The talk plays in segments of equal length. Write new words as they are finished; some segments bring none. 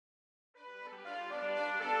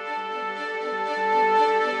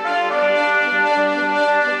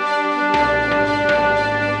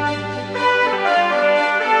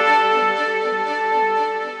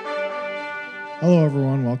Hello,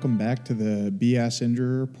 everyone. Welcome back to the BS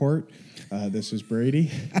Injury Report. This is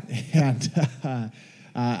Brady, and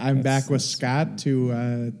I'm back with Scott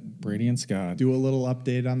to Brady and Scott do a little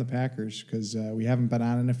update on the Packers because we haven't been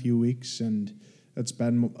on in a few weeks, and it's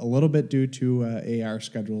been a little bit due to AR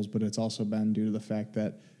schedules, but it's also been due to the fact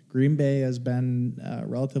that Green Bay has been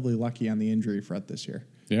relatively lucky on the injury front this year.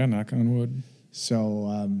 Yeah, knock on wood.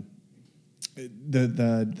 So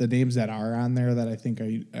the names that are on there that I think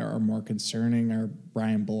are more concerning are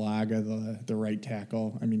Brian Bulaga, the right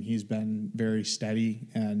tackle. I mean, he's been very steady,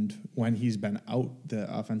 and when he's been out,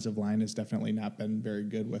 the offensive line has definitely not been very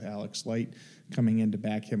good with Alex Light coming in to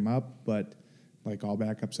back him up. But like all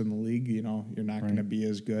backups in the league, you know, you're not going to be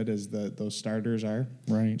as good as those starters are.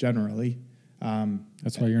 Right. Generally.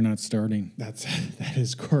 That's why you're not starting. That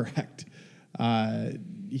is correct.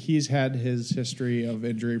 He's had his history of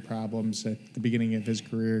injury problems. At the beginning of his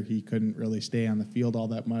career, he couldn't really stay on the field all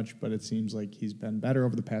that much, but it seems like he's been better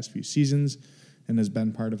over the past few seasons and has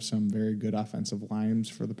been part of some very good offensive lines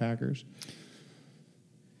for the Packers.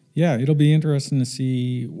 Yeah, it'll be interesting to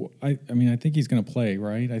see. I think he's going to play,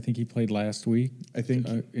 right? I think he played last week. I think.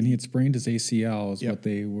 And he had sprained his ACL is Yep. what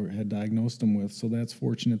they had diagnosed him with, so that's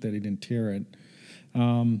fortunate that he didn't tear it.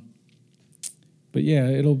 But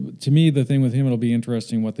yeah, to me, the thing with him, it'll be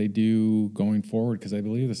interesting what they do going forward because I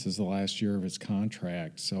believe this is the last year of his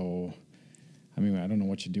contract. So, I mean, I don't know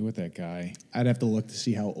what you do with that guy. I'd have to look to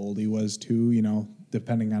see how old he was too, you know,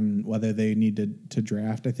 depending on whether they need to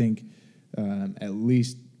draft. I think at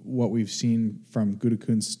least what we've seen from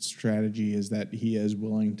Gutekunst's strategy is that he is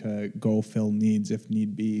willing to go fill needs if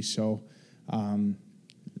need be. So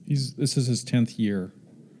this is his 10th year,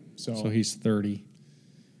 so he's 30.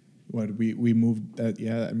 What we moved that?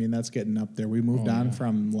 Yeah, I mean that's getting up there. We moved on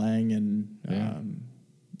from Lang and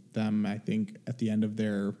them. I think at the end of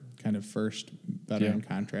their kind of first veteran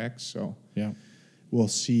contracts. So we'll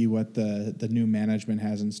see what the new management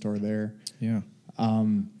has in store there. Yeah,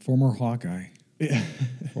 former Hawkeye. Yeah,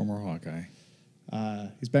 former Hawkeye.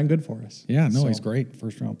 He's been good for us. Yeah, no, he's great.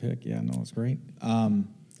 First round pick. Yeah, no, it's great. I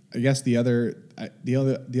guess the other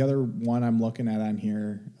one I'm looking at on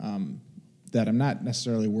here. That I'm not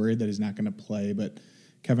necessarily worried that he's not going to play, but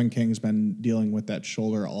Kevin King's been dealing with that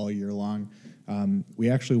shoulder all year long. We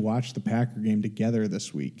actually watched the Packer game together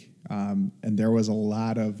this week, and there was a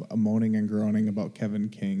lot of moaning and groaning about Kevin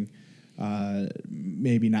King,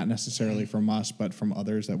 maybe not necessarily from us, but from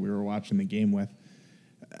others that we were watching the game with.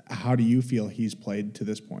 How do you feel he's played to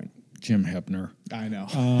this point? Jim Hebner. I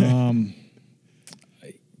know.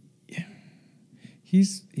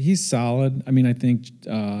 He's solid. I mean, I think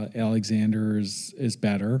Alexander is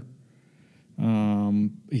better.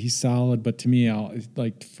 He's solid, but to me,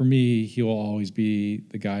 for me, he will always be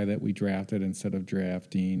the guy that we drafted instead of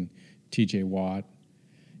drafting T.J. Watt.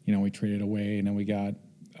 You know, we traded away, and then we got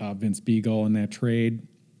Vince Beagle in that trade.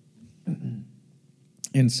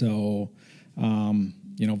 And so,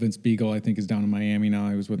 Vince Beagle, I think, is down in Miami now.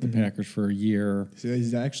 He was with the Packers for a year. So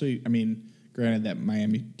he's actually, I mean, granted that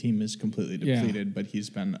Miami team is completely depleted, but he's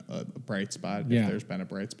been a bright spot. If there's been a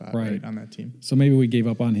bright spot right on that team. So maybe we gave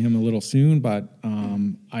up on him a little soon, but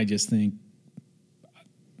I just think,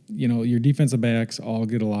 your defensive backs all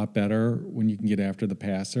get a lot better when you can get after the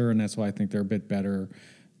passer, and that's why I think they're a bit better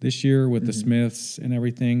this year with the Smiths and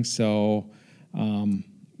everything. So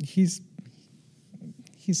he's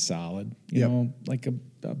solid, you know, like a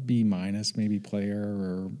B- maybe player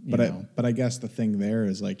or but I guess the thing there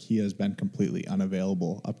is like he has been completely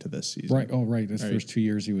unavailable up to this season. Right. Oh, right. His first 2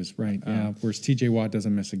 years he was right. Yeah. Whereas T.J. Watt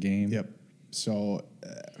doesn't miss a game. Yep. So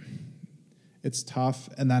it's tough.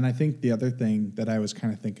 And then I think the other thing that I was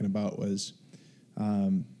kind of thinking about was,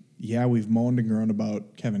 we've moaned and groaned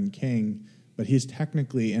about Kevin King, but he's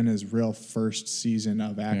technically in his real first season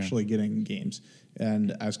of actually getting games.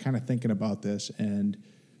 And I was kind of thinking about this, and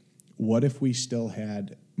what if we still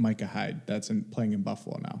had Micah Hyde that's playing in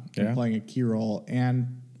Buffalo now, and playing a key role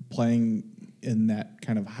and playing in that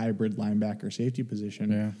kind of hybrid linebacker safety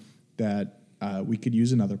position that we could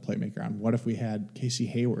use another playmaker on? What if we had Casey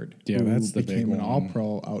Hayward, who that's the became big an one.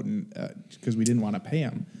 All-Pro out in because we didn't want to pay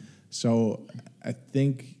him? So I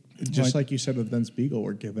think just like you said with Vince Beagle,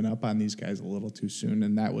 we're giving up on these guys a little too soon,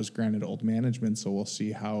 and that was granted old management. So we'll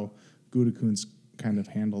see how Gutekunst kind of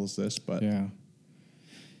handles this, but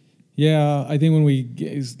Yeah, I think when we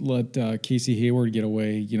let Casey Hayward get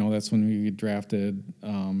away, that's when we drafted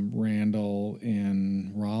Randall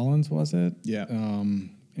and Rollins, was it? Yeah.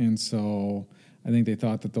 And so I think they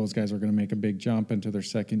thought that those guys were going to make a big jump into their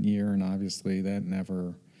second year, and obviously that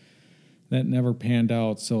never panned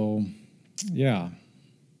out. So, yeah.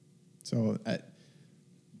 So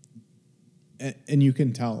and you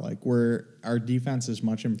can tell like our defense is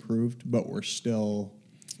much improved, but we're still,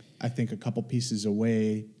 I think, a couple pieces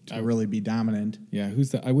away to really be dominant. Yeah,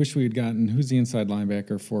 I wish we had gotten who's the inside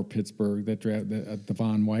linebacker for Pittsburgh that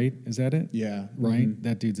Devon White, is that it? Yeah, right. Mm-hmm.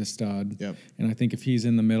 That dude's a stud. Yep. And I think if he's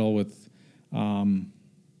in the middle with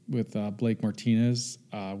Blake Martinez,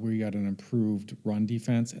 we got an improved run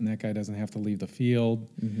defense, and that guy doesn't have to leave the field.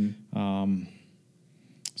 Mm-hmm.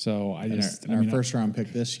 So our first round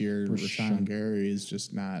pick this year, Rashawn Gary, is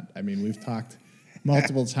just not. I mean, we've talked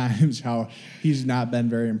multiple times how he's not been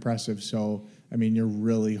very impressive. So, I mean, you're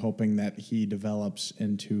really hoping that he develops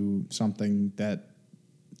into something that,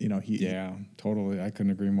 he. Yeah, totally. I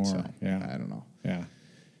couldn't agree more. So, yeah, I don't know. Yeah.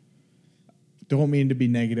 Don't mean to be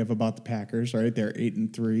negative about the Packers, right? They're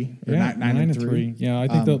 8-3. Or yeah, 9-3. Yeah, I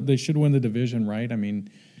think they should win the division, right? I mean,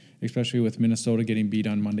 especially with Minnesota getting beat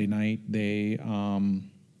on Monday night, they.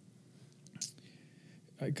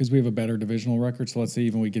 Because we have a better divisional record, so let's say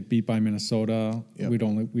even we get beat by Minnesota, Yep.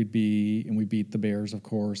 we beat the Bears, of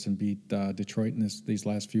course, and beat Detroit in these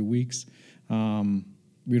last few weeks.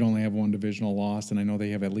 We'd only have one divisional loss, and I know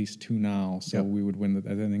they have at least two now, so Yep. we would win.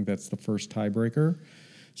 I think that's the first tiebreaker,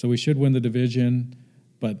 so we should win the division.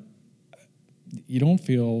 But you don't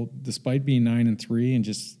feel, despite being 9-3 and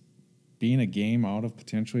just being a game out of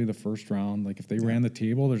potentially the first round, like if they ran the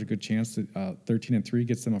table, there's a good chance that 13-3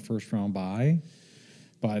 gets them a first round bye.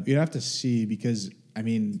 But you'd have to see because, I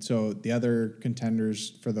mean, so the other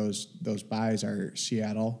contenders for those buys are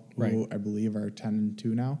Seattle, who Right. I believe are 10-2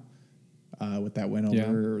 now with that win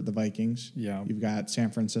over the Vikings. Yeah. You've got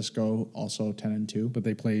San Francisco, also 10-2. but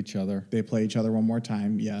they play each other. They play each other one more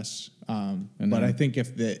time, yes. But I think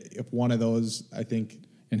if one of those, I think.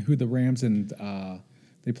 And who the Rams and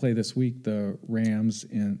they play this week, the Rams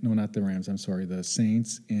and no, not the Rams. I'm sorry, the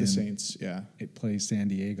Saints. And The Saints, yeah. It plays San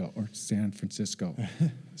Diego or San Francisco.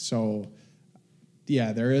 So,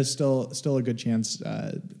 yeah, there is still a good chance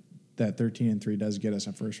that 13-3 does get us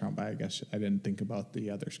a first round bye. I guess I didn't think about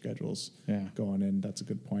the other schedules going in. That's a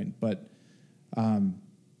good point. But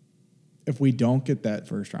if we don't get that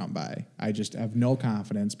first round bye, I just have no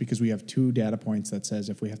confidence because we have two data points that says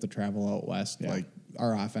if we have to travel out west, like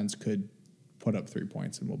our offense could put up 3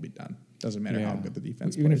 points and we'll be done. Doesn't matter how good the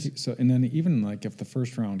defense plays. And then even like if the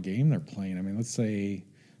first round game they're playing, I mean, let's say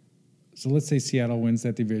Seattle wins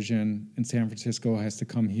that division and San Francisco has to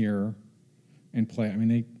come here and play. I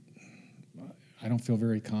mean, I don't feel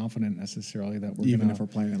very confident necessarily that we're even if we're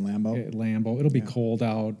playing in Lambeau. At Lambeau, it'll be cold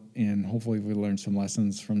out, and hopefully we learn some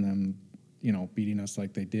lessons from them, beating us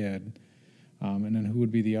like they did. And then who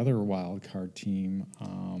would be the other wild card team?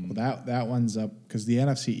 Well, that one's up because the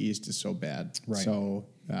NFC East is so bad. Right. So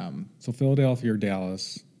Philadelphia or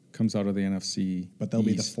Dallas comes out of the NFC, but they'll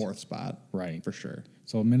be the East. fourth spot, right, for sure.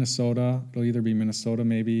 So Minnesota, it'll either be Minnesota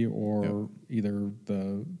maybe or either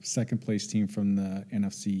the second place team from the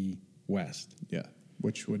NFC West. Yeah,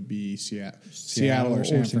 which would be Seattle or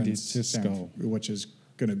San Francisco, which is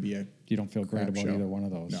going to be you don't feel great about either one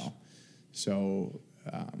of those. No. So,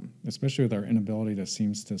 especially with our inability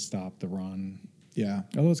seems to stop the run. Yeah.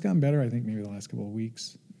 Although it's gotten better, I think maybe the last couple of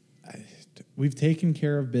weeks. We've taken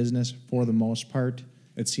care of business for the most part.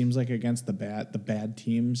 It seems like against the bad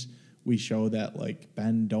teams, we show that like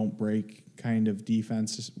bend don't break kind of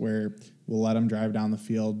defense where we'll let them drive down the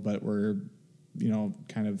field, but we're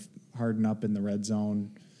kind of harden up in the red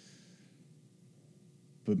zone.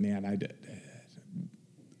 But man,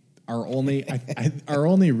 our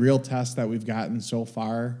only real test that we've gotten so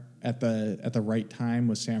far at the right time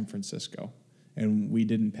was San Francisco, and we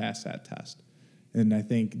didn't pass that test. And I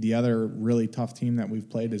think the other really tough team that we've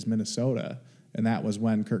played is Minnesota, and that was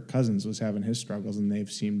when Kirk Cousins was having his struggles, and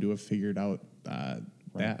they've seemed to have figured out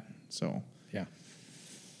that. So yeah.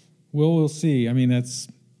 Well, we'll see. I mean, that's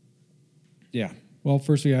Well,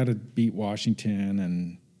 first we had to beat Washington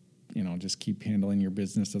and just keep handling your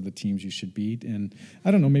business of the teams you should beat. And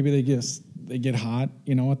I don't know, maybe they get hot,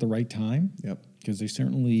 at the right time. Yep. Because they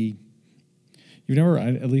certainly, you've never,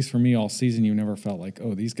 at least for me all season, you never felt like,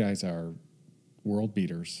 oh, these guys are world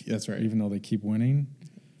beaters. That's right. Even though they keep winning.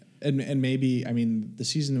 And maybe, I mean, the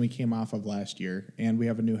season we came off of last year, and we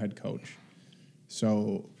have a new head coach.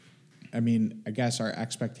 So, I mean, I guess our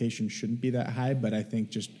expectations shouldn't be that high, but I think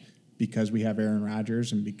just because we have Aaron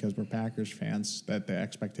Rodgers and because we're Packers fans, that the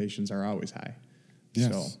expectations are always high.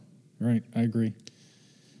 Yes. So, right. I agree.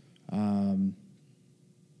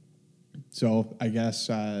 So I guess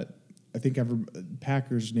I think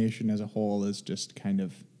Packers Nation as a whole is just kind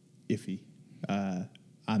of iffy.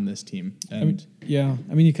 on this team. And I mean, yeah,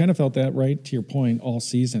 I mean, you kind of felt that, right, to your point, all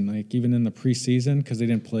season. Like, even in the preseason, because they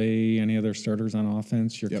didn't play any other starters on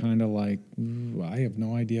offense, you're Yep. kind of like, "Ooh, I have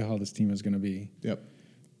no idea how this team is going to be yep.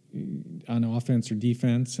 on offense or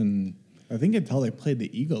defense." And I think until they played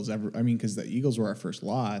the Eagles, because the Eagles were our first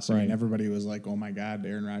loss. I mean, Right. everybody was like, "Oh my God,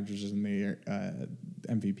 Aaron Rodgers is in the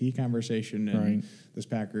MVP conversation," and Right. this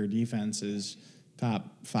Packer defense is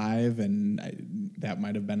top 5, and that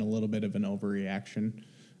might have been a little bit of an overreaction.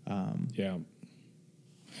 yeah.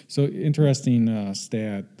 So, interesting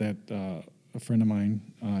stat that a friend of mine,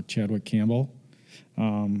 Chadwick Campbell,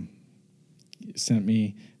 sent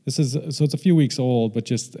me. This is so it's a few weeks old, but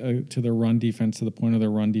just to their run defense, to the point of their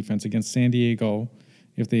run defense against San Diego,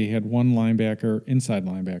 if they had one inside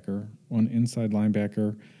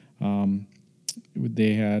linebacker,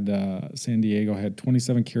 they had San Diego had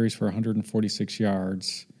 27 carries for 146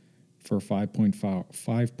 yards for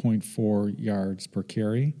 5.4 yards per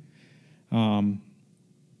carry.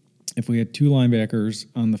 If we had two linebackers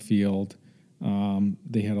on the field,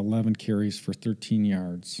 they had 11 carries for 13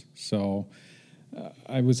 yards. So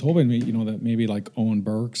I was hoping, that maybe like Owen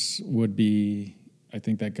Burks would be, I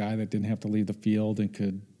think, that guy that didn't have to leave the field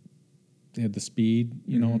and had the speed,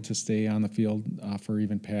 to stay on the field for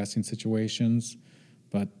even passing situations.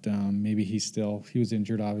 But maybe he was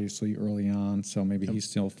injured obviously early on, so maybe he's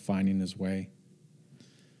still finding his way.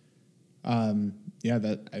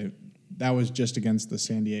 That was just against the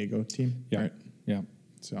San Diego team, Yeah, right? yeah.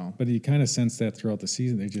 So, But you kind of sense that throughout the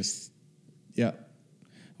season. They just, yeah,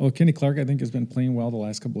 Kenny Clark, I think, has been playing well the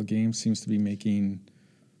last couple of games. Seems to be making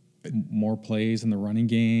more plays in the running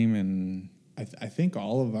game, and I think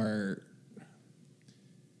all of our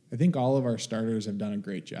starters have done a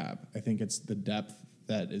great job. I think it's the depth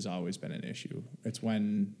that has always been an issue. It's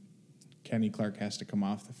when Kenny Clark has to come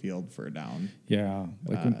off the field for a down. yeah.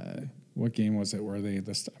 What game was it where we have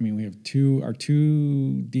our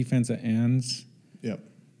two defensive ends. Yep.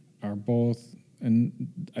 Are both, and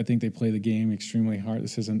I think they play the game extremely hard.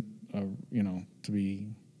 This isn't, to be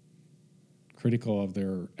critical of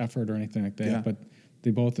their effort or anything like that, but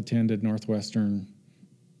they both attended Northwestern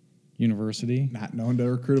University. Not known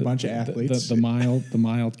to recruit a bunch of athletes. The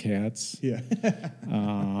mild cats. Yeah.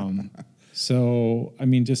 So I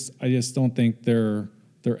just don't think they're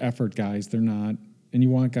effort guys. They're not, and you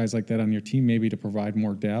want guys like that on your team maybe to provide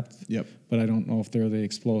more depth. Yep. But I don't know if they're the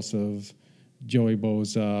explosive Joey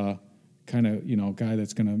Bosa kind of guy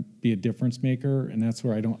that's going to be a difference maker, and that's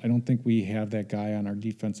where I don't think we have that guy on our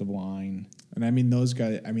defensive line. And those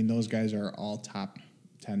guys are all top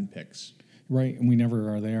 10 picks. Right, and we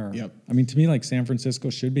never are there. Yep. To me, like, San Francisco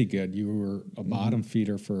should be good. You were a bottom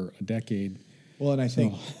feeder for a decade. Well, and I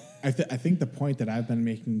think the point that I've been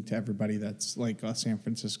making to everybody that's like San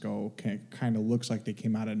Francisco kind of looks like they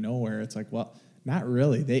came out of nowhere. It's like, well, not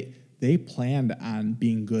really. They planned on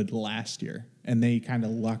being good last year, and they kind of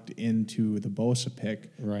lucked into the Bosa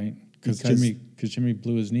pick. Right, because Jimmy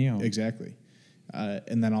blew his knee out. Exactly.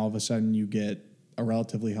 And then all of a sudden you get a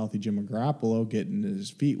relatively healthy Jimmy Garoppolo getting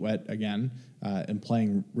his feet wet again and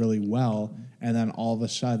playing really well. And then all of a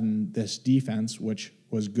sudden this defense, which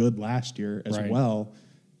was good last year as well,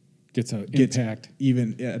 gets impact.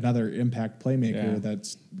 Even another impact playmaker Yeah.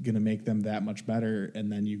 that's going to make them that much better.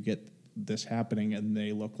 And then you get this happening and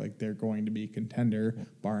they look like they're going to be a contender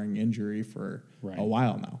barring injury for a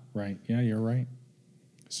while now. Right. Yeah, you're right.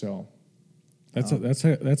 So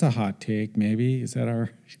that's a hot take. Maybe is that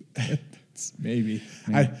our maybe.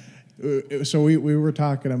 So we were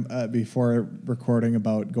talking before recording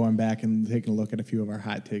about going back and taking a look at a few of our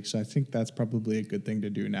hot takes. So I think that's probably a good thing to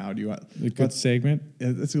do now. Do you want a good segment?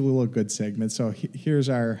 It's a little good segment. So here's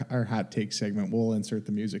our hot take segment. We'll insert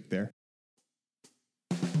the music there.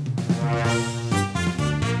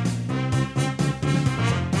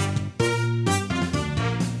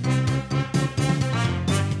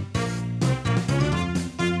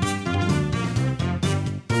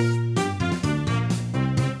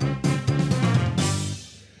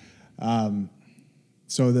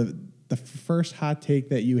 So the first hot take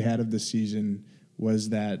that you had of the season was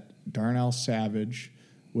that Darnell Savage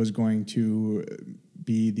was going to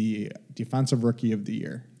be the defensive rookie of the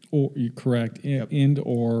year. Or you're correct, if he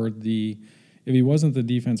wasn't the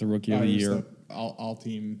defensive rookie of the year, all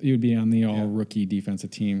team, he would be on the all rookie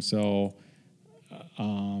defensive team. So,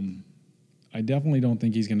 I definitely don't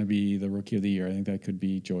think he's going to be the rookie of the year. I think that could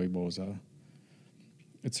be Joey Bosa.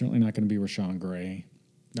 It's certainly not going to be Rashawn Gray.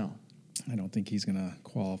 No. I don't think he's going to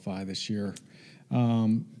qualify this year.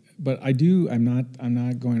 But I'm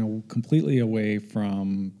not going to completely away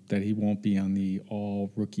from that he won't be on the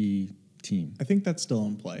all rookie team. I think that's still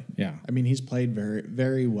in play. Yeah. I mean, he's played very,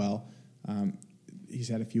 very well. he's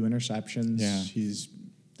had a few interceptions. Yeah.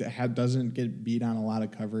 Doesn't get beat on a lot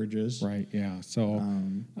of coverages. Right. Yeah.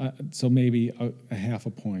 So maybe a half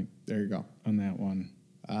a point. There you go. On that one.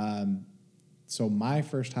 So my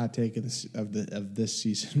first hot take of this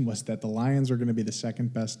season was that the Lions were going to be the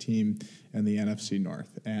second best team in the NFC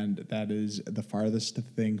North, and that is the farthest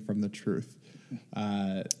thing from the truth.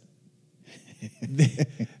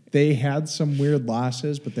 They had some weird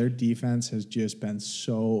losses, but their defense has just been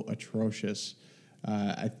so atrocious.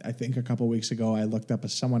 I think a couple weeks ago I looked up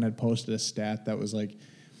someone had posted a stat that was like,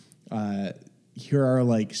 here are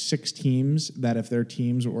like 6 teams that if their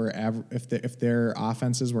teams were if their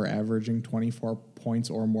offenses were averaging 24 points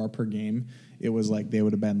or more per game, it was like they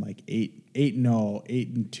would have been like 8-0,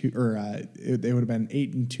 8-2, or they would have been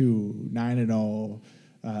 8-2, 9-0,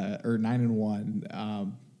 or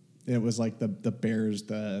 9-1. It was like the Bears,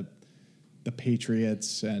 the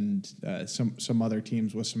Patriots, and some other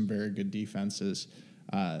teams with some very good defenses.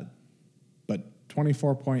 But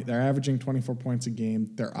they're averaging 24 points a game.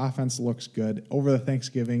 Their offense looks good. Over the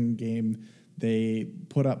Thanksgiving game, they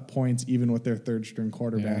put up points even with their third string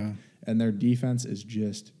quarterback, and their defense is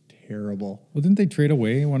just terrible. Well, didn't they trade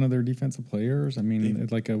away one of their defensive players? I mean,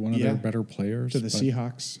 one of their better players to the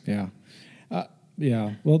Seahawks. Yeah.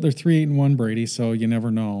 Yeah. Well, they're 3-8-1, Brady, so you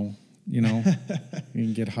never know. You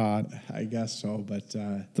can get hot. I guess so, but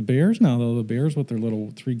the Bears now, though, the Bears with their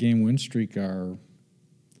little 3-game win streak are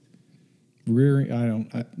rearing.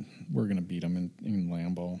 We're going to beat them in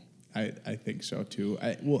Lambeau. I think so too.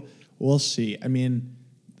 We'll see. I mean,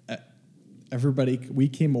 we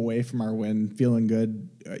came away from our win feeling good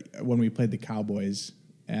when we played the Cowboys,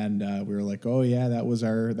 and we were like, oh yeah, that was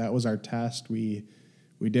our test. We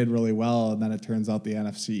did really well, and then it turns out the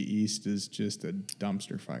NFC East is just a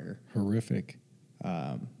dumpster fire. Horrific.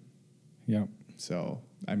 Yeah. So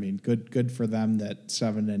I mean, good for them that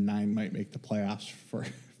 7-9 might make the playoffs for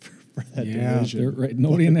that division. Right.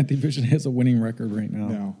 Nobody in that division has a winning record right now.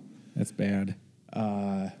 No, that's bad.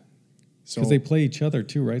 So because they play each other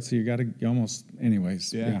too, right? So you almost,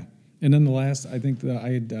 anyways. Yeah. And then the last, I think that I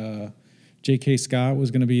had J.K. Scott was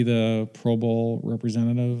going to be the Pro Bowl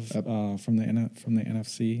representative from the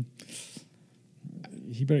NFC.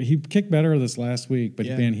 He kicked better this last week, but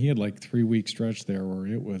man, he had like 3-week stretch there where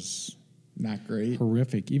it was not great,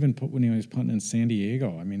 horrific. Even when he was punting in San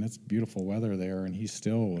Diego, I mean, that's beautiful weather there, and he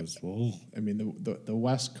still was. Ugh. I mean, the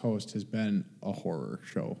West Coast has been a horror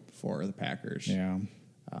show for the Packers. Yeah,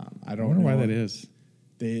 I don't wonder know why that is.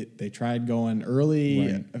 They tried going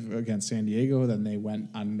early against San Diego, then they went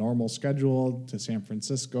on normal schedule to San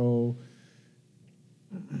Francisco.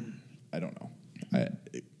 I don't know.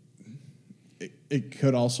 It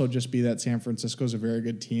could also just be that San Francisco is a very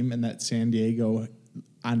good team and that San Diego,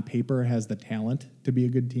 on paper, has the talent to be a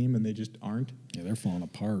good team, and they just aren't. Yeah, they're falling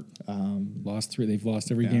apart. They've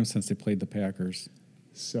lost every game since they played the Packers.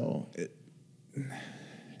 So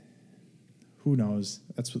who knows?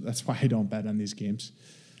 That's why I don't bet on these games.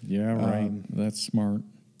 Yeah, right. That's smart.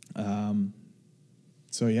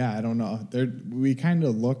 So yeah, I don't know. We kind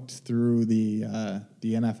of looked through the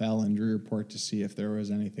NFL injury report to see if there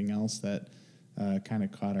was anything else that kind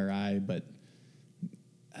of caught our eye, but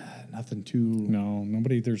nothing too. No,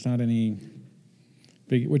 nobody. There's not any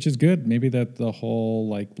big, which is good. Maybe that the whole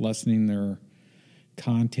lessening their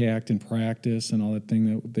contact and practice and all that thing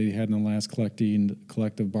that they had in the last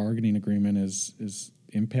collective bargaining agreement is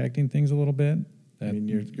impacting things a little bit. I mean,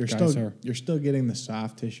 you're still getting the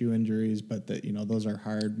soft tissue injuries, but those are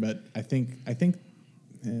hard. But I think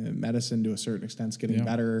medicine to a certain extent is getting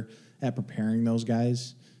better at preparing those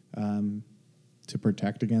guys to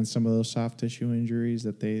protect against some of those soft tissue injuries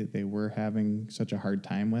that they were having such a hard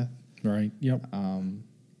time with. Right. Yep.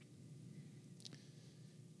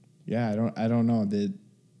 Yeah, I don't know.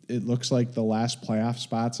 It looks like the last playoff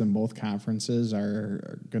spots in both conferences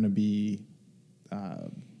are going to be,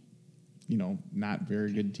 not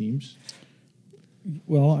very good teams.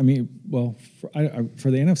 Well, I mean,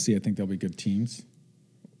 for the NFC, I think they'll be good teams.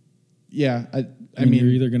 Yeah, I mean, you're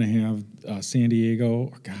either going to have San Diego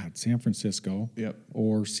or San Francisco,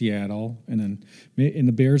 or Seattle, and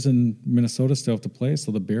the Bears and Minnesota still have to play.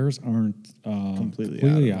 So the Bears aren't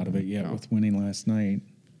completely out of it yet with winning last night.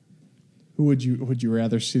 Who would you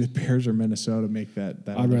rather see, the Bears or Minnesota make that?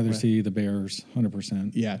 I'd rather see the Bears,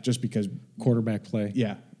 100%. Yeah, just because quarterback play.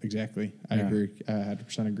 Yeah, exactly. I agree. I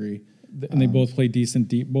 100% agree. And they both play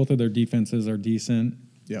decent. Both of their defenses are decent.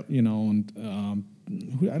 Yep. And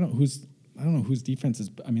I don't know whose defense is.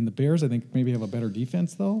 I mean, the Bears, I think, maybe have a better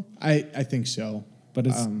defense though. I think so. But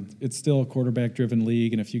it's still a quarterback-driven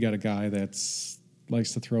league, and if you got a guy that's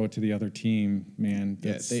likes to throw it to the other team, man,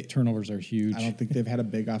 turnovers are huge. I don't think they've had a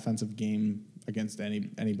big offensive game against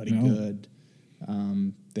anybody No. good.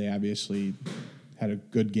 They obviously had a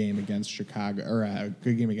good game against Chicago, or a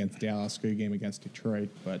good game against Dallas, good game against Detroit,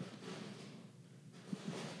 but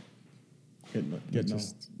getting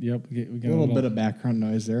Yep, we got a little bit of background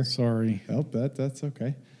noise there. Sorry. Oh, that's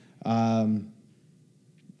okay.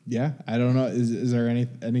 Yeah, I don't know. Is there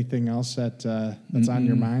anything else that's on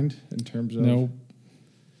your mind in terms of? No.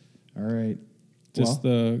 All right. Just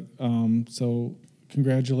so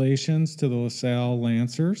congratulations to the LaSalle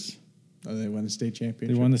Lancers. They won the state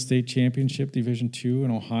championship. They won the state championship, Division II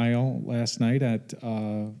in Ohio last night at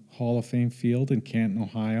Hall of Fame Field in Canton,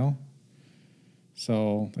 Ohio.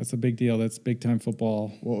 So that's a big deal. That's big time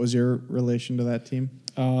football. What was your relation to that team?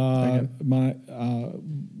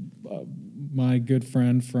 My good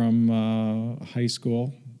friend from high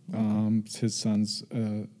school, his sons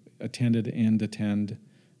attend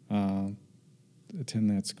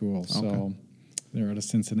that school. So they're out of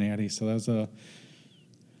Cincinnati. So that was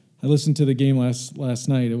I listened to the game last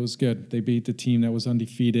night. It was good. They beat the team that was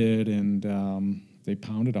undefeated, and they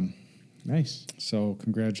pounded them. Nice. So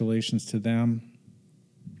congratulations to them.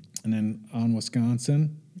 And then on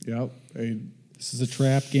Wisconsin. Yep. This is a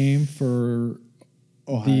trap game for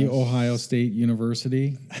the Ohio State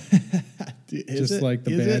University. Just like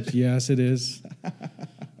the Badgers. Yes, it is.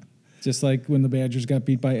 Just like when the Badgers got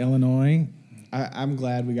beat by Illinois. I'm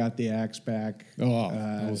glad we got the Axe back. Oh,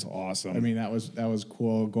 that was awesome. I mean, that was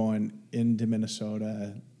cool going into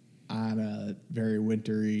Minnesota on a very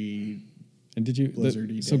wintry. And did you?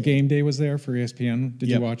 Blizzardy So day. Game Day was there for ESPN. Did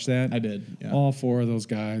you watch that? I did. Yeah. All four of those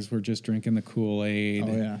guys were just drinking the Kool-Aid.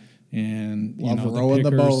 Oh yeah. And Love the rowing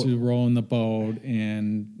the pickers boat. who rowing the boat,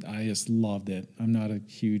 and I just loved it. I'm not a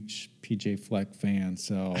huge PJ Fleck fan,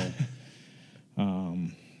 so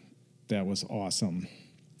that was awesome.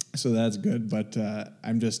 So that's good, but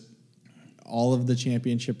I'm just all of the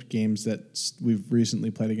championship games that we've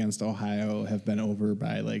recently played against Ohio have been over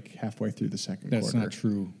by like halfway through the second quarter. That's not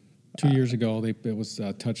true. 2 years ago, it was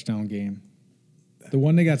a touchdown game. The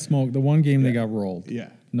one they got smoked. The one game they got rolled. Yeah.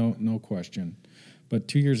 No question. But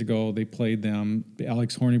 2 years ago, they played them.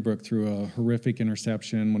 Alex Hornibrook threw a horrific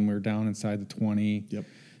interception when we were down inside the 20. Yep.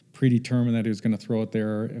 Predetermined that he was going to throw it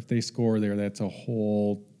there. If they score there, that's a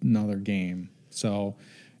whole nother game. So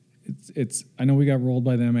it's. I know we got rolled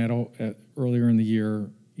by them at earlier in the year.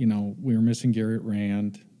 You know, we were missing Garrett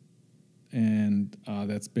Rand, and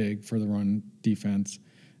that's big for the run defense.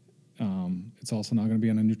 It's also not going to be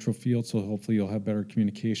on a neutral field, so hopefully you'll have better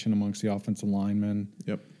communication amongst the offensive linemen.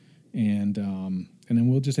 Yep. And then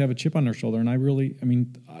we'll just have a chip on their shoulder. And I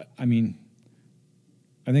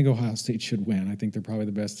think Ohio State should win. I think they're probably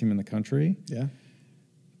the best team in the country. Yeah.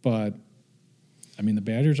 But I mean, the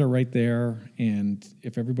Badgers are right there, and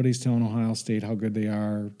if everybody's telling Ohio State how good they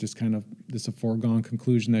are, just kind of this a foregone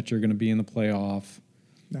conclusion that you're going to be in the playoff.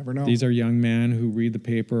 Never know. These are young men who read the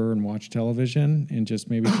paper and watch television and just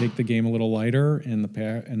maybe take the game a little lighter. And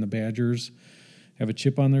the Badgers have a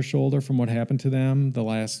chip on their shoulder from what happened to them the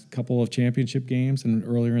last couple of championship games and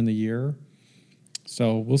earlier in the year.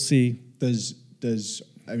 So we'll see.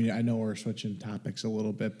 I mean, I know we're switching topics a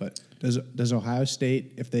little bit, but does Ohio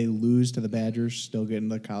State, if they lose to the Badgers, still get in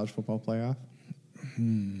the college football playoff?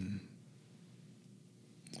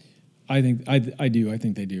 I think I do. I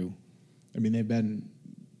think they do. I mean, they've been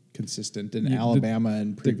consistent, and Alabama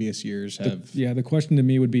in previous years have. The question to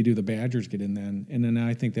me would be, do the Badgers get in then? And then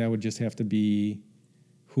I think that would just have to be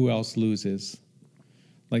who else loses.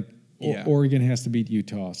 Like Oregon has to beat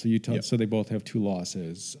Utah, so they both have 2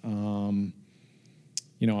 losses.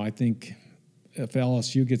 I think if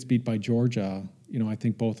LSU gets beat by Georgia, I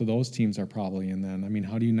think both of those teams are probably in then. I mean,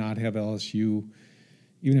 how do you not have LSU?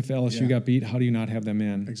 Even if LSU got beat, how do you not have them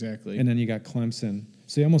in? Exactly. And then you got Clemson.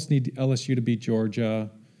 So you almost need LSU to beat Georgia.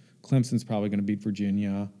 Clemson's probably going to beat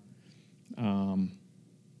Virginia.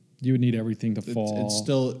 You would need everything to fall. It's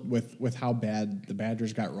still, with how bad the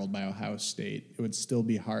Badgers got rolled by Ohio State, it would still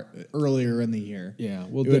be hard earlier in the year. Yeah,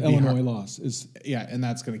 well, the Illinois loss is... Yeah, and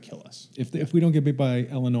that's going to kill us. If we don't get beat by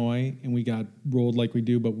Illinois and we got rolled like we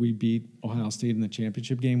do, but we beat Ohio State in the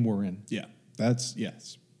championship game, we're in. Yeah,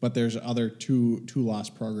 yes. But there's other two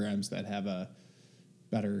loss programs that have a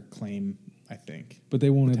better claim, I think. But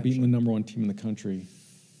they won't have beaten the number 1 team in the country.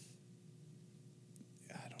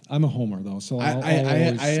 I'm a homer though, so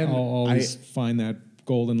I'll always find that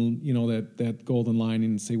golden, that golden line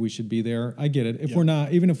and say we should be there. I get it. If we're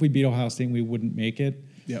not, even if we beat Ohio State, and we wouldn't make it.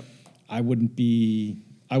 Yep. I wouldn't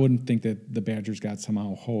think that the Badgers got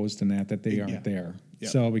somehow hosed in that they aren't there.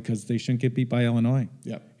 Yep. So because they shouldn't get beat by Illinois.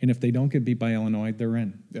 Yep. And if they don't get beat by Illinois, they're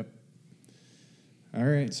in. Yep. All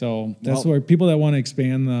right. So that's Well- where people that want to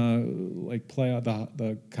expand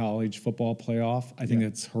the college football playoff, I think Yeah.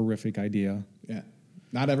 it's a horrific idea. Yeah.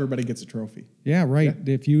 Not everybody gets a trophy. Yeah, right.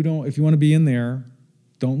 If you want to be in there,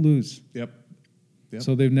 don't lose. Yep. Yep.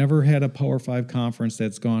 So they've never had a Power 5 conference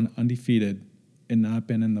that's gone undefeated and not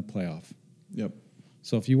been in the playoff. Yep.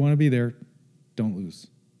 So if you want to be there, don't lose.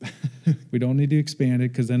 We don't need to expand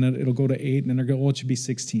it because then it'll go to 8 and then they'll go, it should be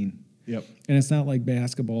 16. Yep. And it's not like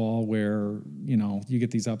basketball where, you get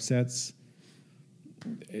these upsets.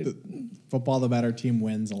 Football, the better team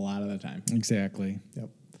wins a lot of the time. Exactly. Yep.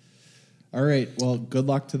 All right. Well, good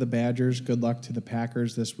luck to the Badgers. Good luck to the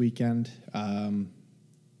Packers this weekend.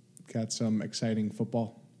 Got some exciting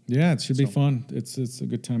football. Yeah, it should be fun. It's a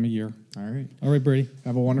good time of year. All right. All right, Brady.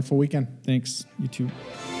 Have a wonderful weekend. Thanks. You too.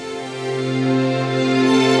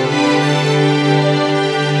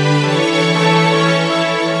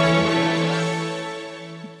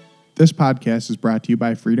 This podcast is brought to you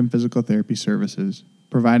by Freedom Physical Therapy Services,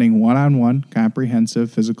 providing one-on-one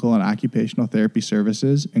comprehensive physical and occupational therapy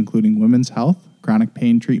services, including women's health, chronic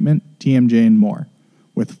pain treatment, TMJ, and more.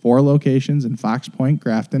 With 4 locations in Fox Point,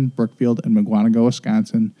 Grafton, Brookfield, and Mukwonago,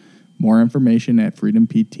 Wisconsin. More information at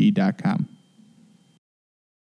freedompt.com.